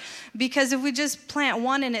heart, because if we just plant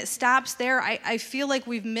one and it stops there, I feel like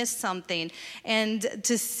we've missed something. And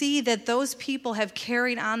to see that those people have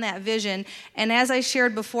carried on that vision, and as I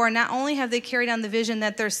shared before, not only have they carried on the vision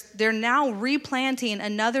that they're now replanting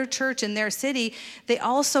another church in their city, they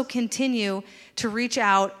also continue to reach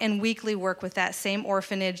out and weekly work with that same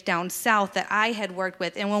orphanage down south that I had worked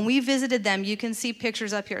with. And when we visited them, you can see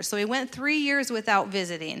pictures up here. So we went 3 years without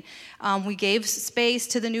visiting. We gave space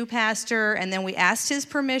to the new pastor, and then we asked his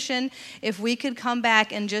permission if we could come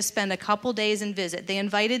back and just spend a couple days and visit. They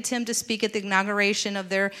invited Tim to speak at the inauguration of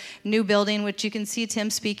their new building, which you can see Tim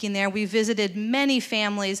speaking there. We visited many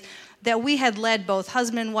families that we had led both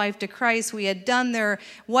husband and wife to Christ. We had done their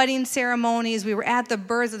wedding ceremonies. We were at the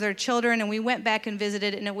births of their children, and we went back and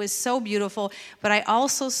visited, and it was so beautiful. But I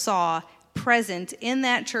also saw present in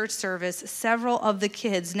that church service several of the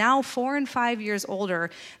kids, now 4 and 5 years older,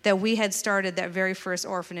 that we had started that very first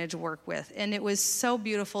orphanage work with. And it was so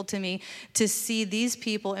beautiful to me to see these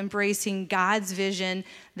people embracing God's vision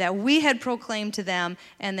that we had proclaimed to them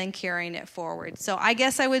and then carrying it forward. So I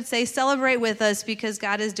guess I would say celebrate with us, because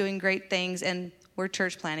God is doing great things, and we're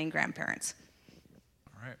church planting grandparents.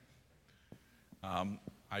 All right.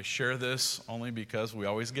 I share this only because we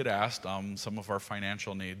always get asked some of our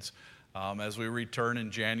financial needs. As we return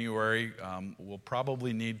in January, we'll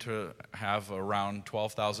probably need to have around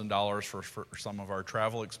 $12,000 for some of our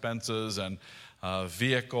travel expenses and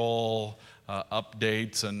vehicle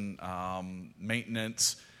updates and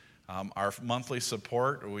maintenance. Our monthly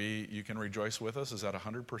support, you can rejoice with us, is at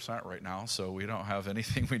 100% right now, so we don't have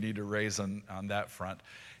anything we need to raise on that front.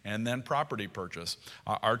 And then property purchase.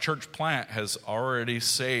 Our church plant has already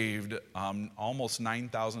saved almost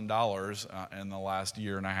 $9,000 in the last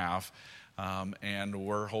year and a half. And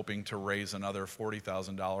we're hoping to raise another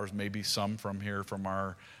 $40,000, maybe some from here from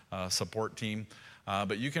our support team.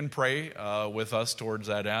 But you can pray with us towards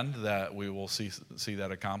that end, that we will see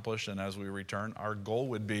that accomplished. And as we return, our goal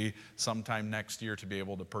would be sometime next year to be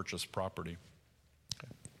able to purchase property.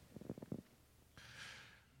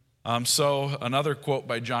 Okay. So another quote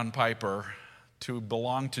by John Piper: to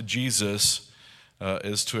belong to Jesus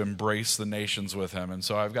is to embrace the nations with him. And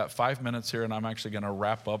so I've got 5 minutes here, and I'm actually going to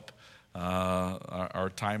wrap up our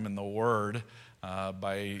time in the Word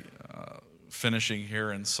by finishing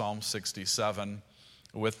here in Psalm 67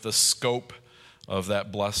 with the scope of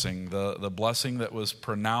that blessing, the blessing that was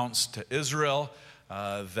pronounced to Israel,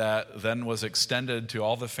 that then was extended to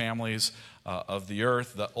all the families of the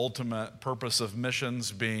earth, the ultimate purpose of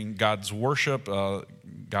missions being God's worship,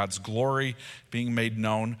 God's glory being made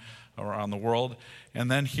known around the world. And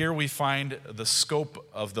then here we find the scope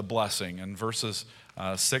of the blessing in verses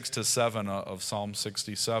 6 to 7 of Psalm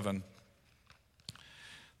 67.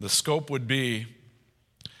 The scope would be,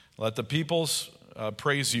 let the peoples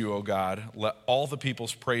praise you, O God. Let all the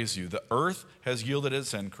peoples praise you. The earth has yielded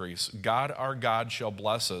its increase. God, our God, shall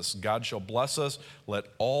bless us. God shall bless us. Let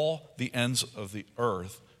all the ends of the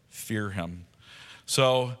earth fear him.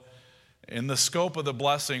 So, in the scope of the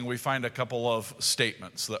blessing, we find a couple of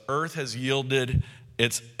statements. The earth has yielded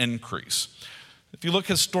its increase. If you look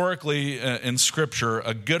historically in Scripture,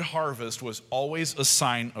 a good harvest was always a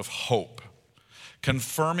sign of hope,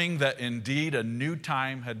 confirming that indeed a new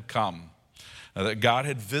time had come, that God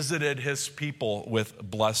had visited his people with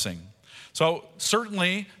blessing. So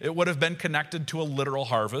certainly it would have been connected to a literal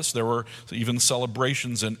harvest. There were even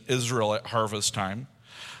celebrations in Israel at harvest time.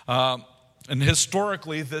 And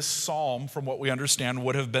historically, this psalm, from what we understand,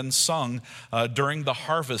 would have been sung during the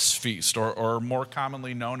harvest feast, or more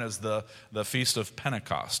commonly known as the Feast of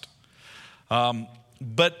Pentecost.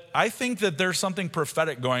 But I think that there's something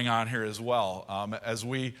prophetic going on here as well. As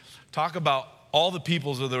we talk about all the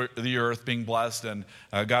peoples of the earth being blessed and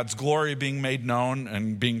God's glory being made known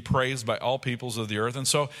and being praised by all peoples of the earth. And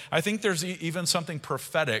so I think there's even something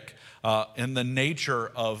prophetic in the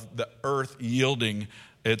nature of the earth yielding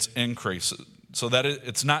its increase. So that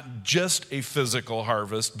it's not just a physical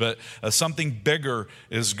harvest, but something bigger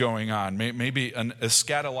is going on. Maybe an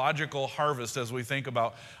eschatological harvest as we think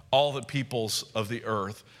about all the peoples of the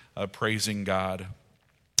earth praising God.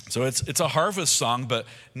 So it's a harvest song, but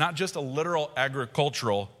not just a literal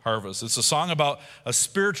agricultural harvest. It's a song about a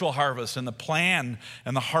spiritual harvest and the plan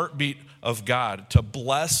and the heartbeat of God to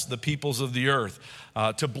bless the peoples of the earth,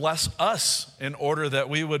 to bless us in order that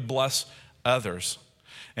we would bless others.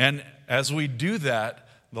 And as we do that,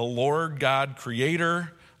 the Lord God,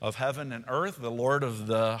 creator of heaven and earth, the Lord of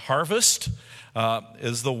the harvest,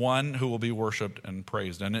 is the one who will be worshiped and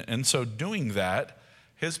praised. And in so doing that,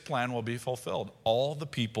 his plan will be fulfilled. All the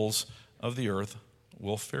peoples of the earth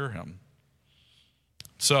will fear him.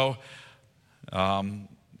 So,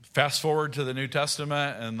 fast forward to the New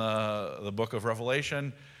Testament and the book of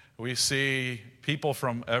Revelation, we see people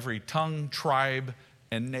from every tongue, tribe,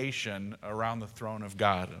 and nation around the throne of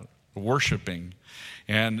God worshiping.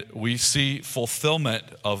 And we see fulfillment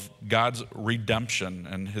of God's redemption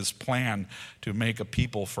and his plan to make a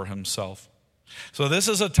people for himself. So this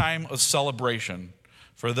is a time of celebration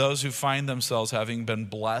for those who find themselves having been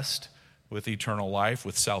blessed with eternal life,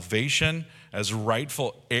 with salvation as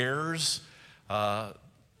rightful heirs of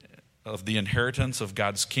the inheritance of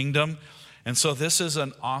God's kingdom. And so this is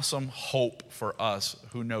an awesome hope for us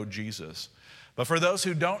who know Jesus. But for those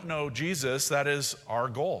who don't know Jesus, that is our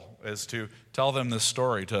goal, is to tell them this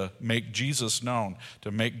story, to make Jesus known, to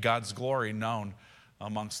make God's glory known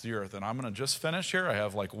amongst the earth. And I'm going to just finish here. I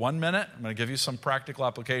have like 1 minute. I'm going to give you some practical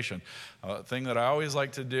application. A thing that I always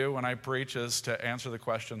like to do when I preach is to answer the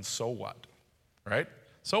question, so what? Right?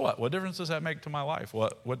 So what? What difference does that make to my life?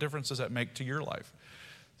 What difference does that make to your life?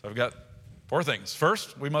 So I've got 4 things.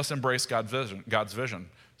 First, we must embrace God's vision.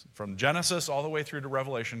 From Genesis all the way through to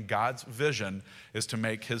Revelation, God's vision is to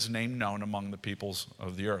make his name known among the peoples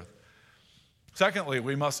of the earth. Secondly,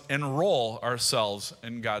 we must enroll ourselves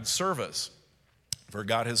in God's service. For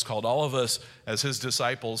God has called all of us as his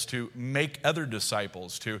disciples to make other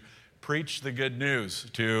disciples, to preach the good news,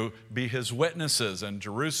 to be his witnesses in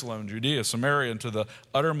Jerusalem, Judea, Samaria, and to the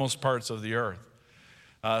uttermost parts of the earth.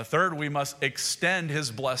 Third, we must extend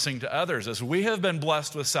his blessing to others. As we have been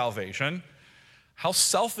blessed with salvation, how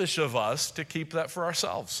selfish of us to keep that for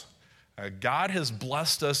ourselves. God has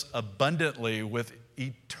blessed us abundantly with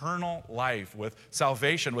eternal life, with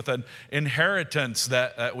salvation, with an inheritance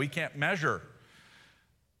that we can't measure.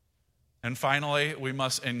 And finally, we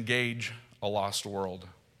must engage a lost world.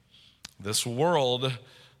 This world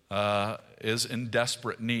is in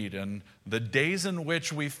desperate need. And the days in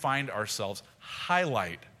which we find ourselves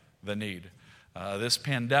highlight the need. This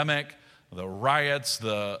pandemic, the riots,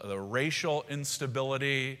 the racial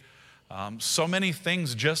instability, so many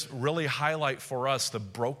things just really highlight for us the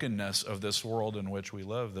brokenness of this world in which we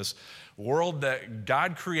live. This world that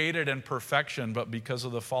God created in perfection, but because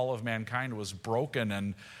of the fall of mankind was broken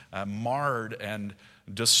and marred and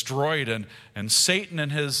destroyed. And Satan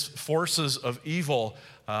and his forces of evil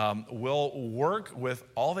will work with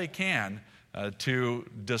all they can to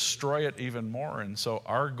destroy it even more. And so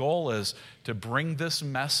our goal is to bring this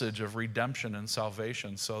message of redemption and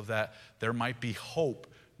salvation so that there might be hope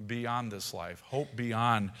beyond this life, hope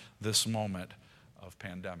beyond this moment of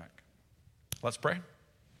pandemic. Let's pray.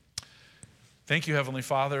 Thank you, Heavenly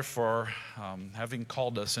Father, for having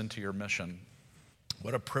called us into your mission.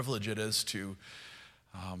 What a privilege it is to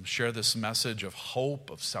share this message of hope,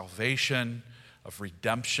 of salvation, of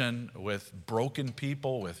redemption with broken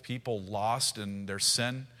people, with people lost in their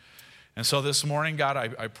sin. And so this morning, God,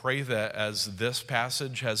 I pray that as this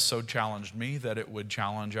passage has so challenged me, that it would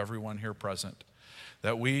challenge everyone here present,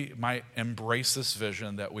 that we might embrace this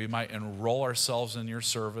vision, that we might enroll ourselves in your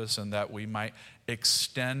service, and that we might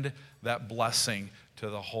extend that blessing to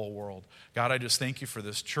the whole world. God, I just thank you for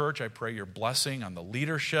this church. I pray your blessing on the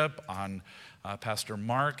leadership, on Pastor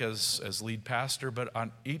Mark as lead pastor, but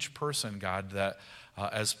on each person, God, that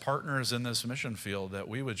as partners in this mission field, that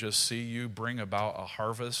we would just see you bring about a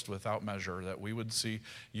harvest without measure, that we would see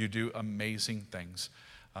you do amazing things.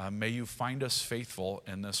 May you find us faithful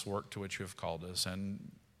in this work to which you have called us,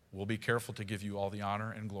 and we'll be careful to give you all the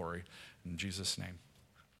honor and glory. In Jesus' name.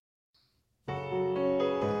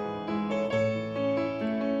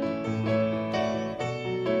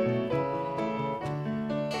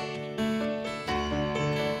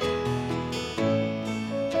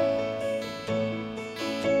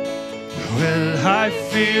 When I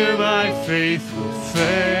fear my faith will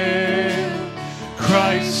fail,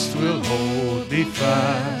 Christ will hold me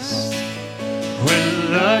fast.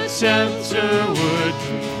 When the tempter would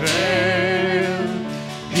prevail,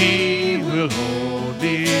 he will hold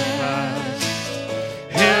me fast.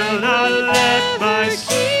 He'll not let my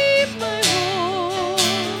keep my hold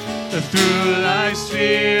through life's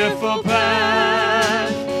fearful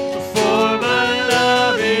path. For my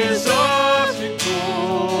love is often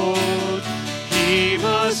cold, he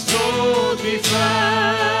must hold me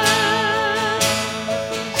fast.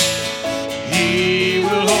 He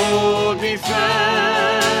will hold me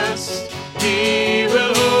fast. He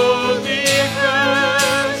will hold me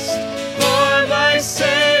fast. For my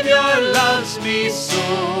Savior loves me so.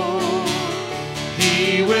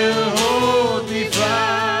 He will hold me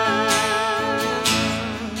fast.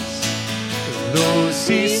 Those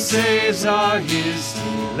he saves are his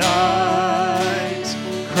delight.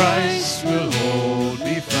 Christ will hold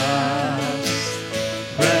me fast.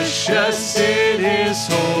 Precious in his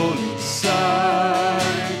holy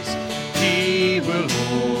sight, he will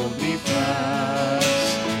hold me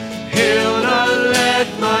fast. He'll not let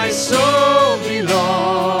my soul be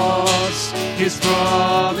lost. His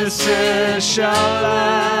promises shall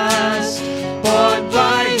last. Bought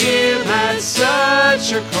by him at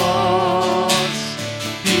such a cost,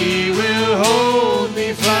 he will hold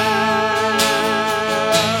me fast.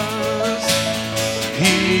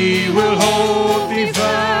 He will hold me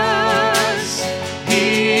fast.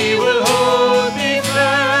 He will hold me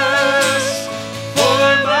fast.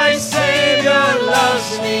 For my Savior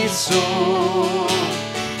loves me so.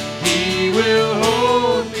 He will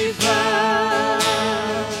hold me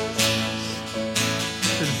fast.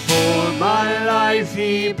 And for my life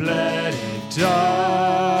he bled and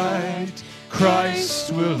died.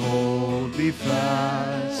 Christ will hold me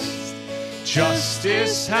fast.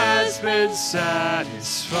 Justice has been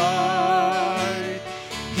satisfied.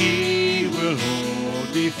 He will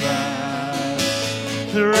hold me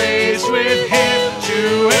fast. Raised with him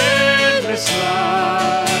to endless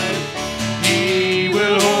life, he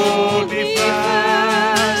will hold me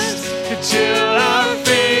fast until our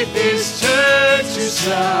faith is turned to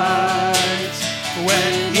sight.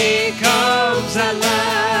 When he comes at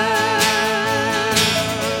last,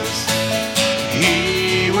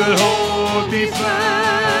 he will hold me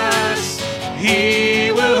fast.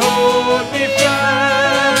 He will hold me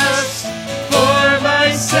fast. For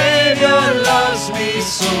my Savior loves me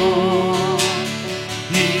so.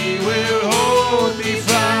 He will hold me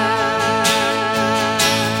fast.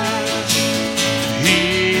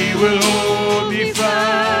 He will hold me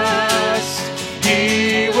fast.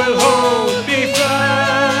 He will hold me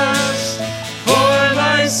fast. For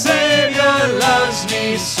my Savior loves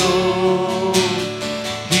me so.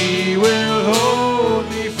 He will hold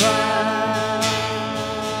me fast.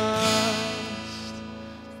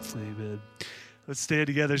 Let's stand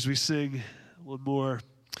together as we sing one more.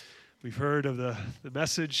 We've heard of the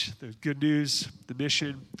message, the good news, the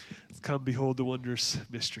mission. Let's come behold the wondrous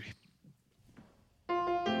mystery.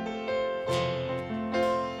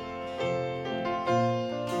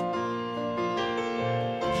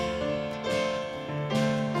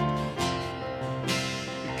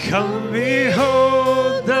 Come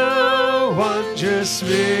behold the wondrous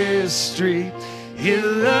mystery in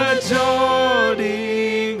the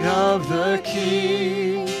dawning of the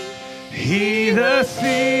King. He, the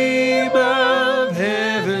theme of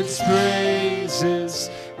heaven's praises,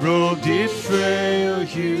 robed in frail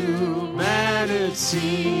humanity.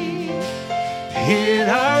 In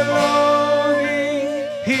our longing,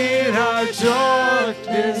 in our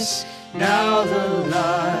darkness, now the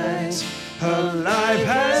light of life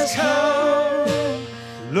has come.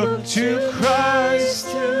 Look to Christ,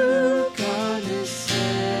 who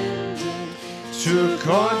condescended, took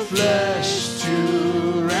on flesh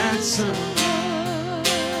to ransom us.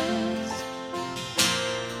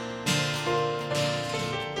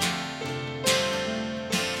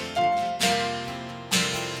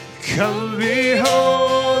 Come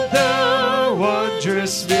behold the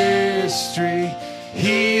wondrous mystery,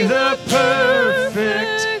 He the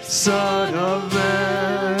perfect Son of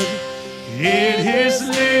Man. In His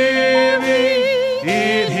living,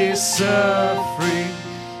 in His suffering,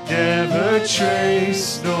 never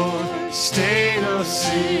trace nor stain of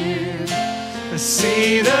sin.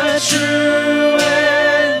 See the true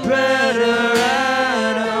and better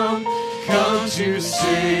Adam come to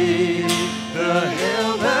save the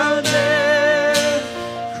hell-bound man.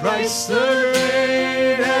 Christ the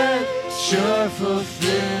great and sure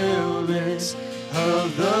fulfillment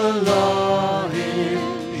of the law, in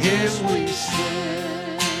Him we stand.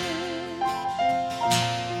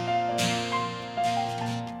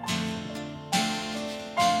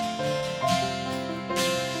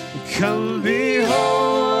 Come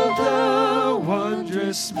behold the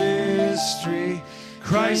wondrous mystery,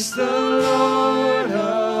 Christ the Lord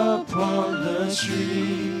upon the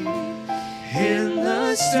tree. In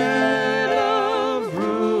the stead of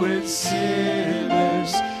ruined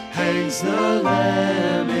sinners hangs the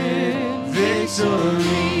Lamb in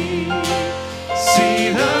victory. See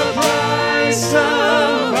the price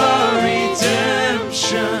of our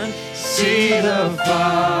redemption, see the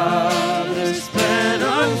Father's plan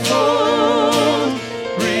unfold,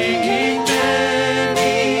 bringing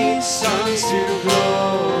many sons to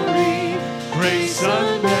glory, grace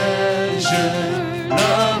unmeasured,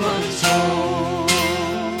 love untold.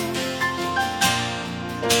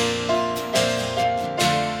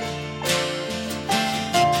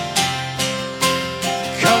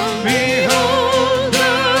 Come behold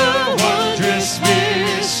the wondrous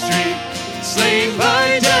mystery, slain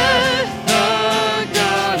by death, the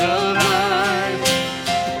God alive.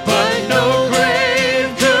 But no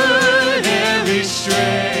grave could ever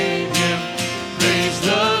restrain Him. Praise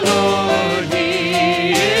the Lord,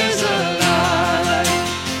 He is alive.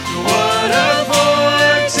 What a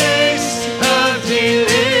foretaste of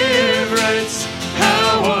deliverance,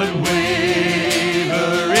 how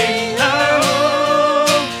unwavering our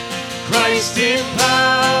hope. Christ in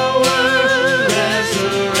power,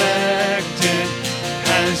 resurrected,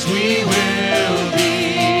 as we will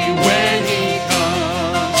be when He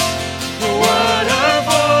comes. What a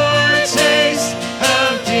foretaste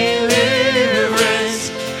of deliverance,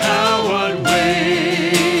 how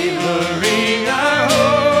unwavering our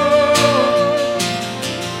hope.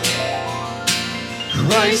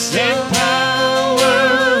 Christ in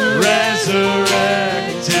power,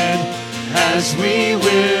 resurrected, as we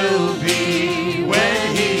will be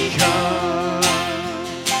when He comes.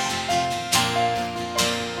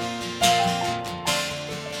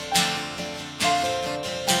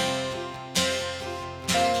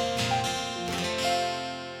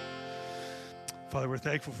 Father, we're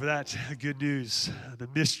thankful for that good news, the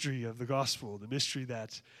mystery of the gospel, the mystery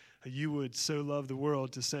that you would so love the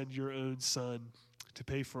world to send your own Son to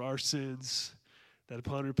pay for our sins, that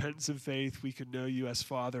upon repentance and faith we could know you as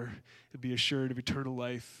Father and be assured of eternal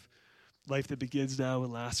life, life that begins now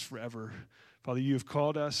and lasts forever. Father, you have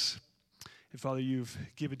called us, and Father, you've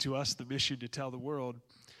given to us the mission to tell the world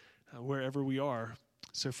wherever we are.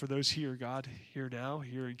 So for those here, God, here now,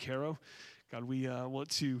 here in Cairo, God, we want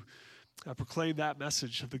to proclaim that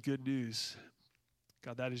message of the good news.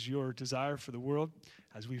 God, that is your desire for the world.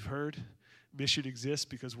 As we've heard, mission exists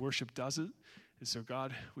because worship doesn't. And so,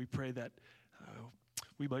 God, we pray that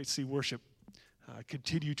we might see worship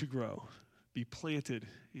continue to grow, be planted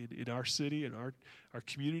in our city and our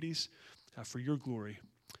communities for your glory,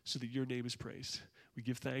 so that your name is praised. We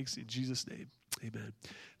give thanks in Jesus' name. Amen.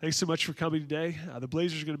 Thanks so much for coming today. The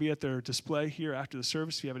Blazers are going to be at their display here after the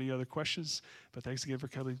service if you have any other questions. But thanks again for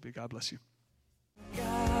coming. May God bless you.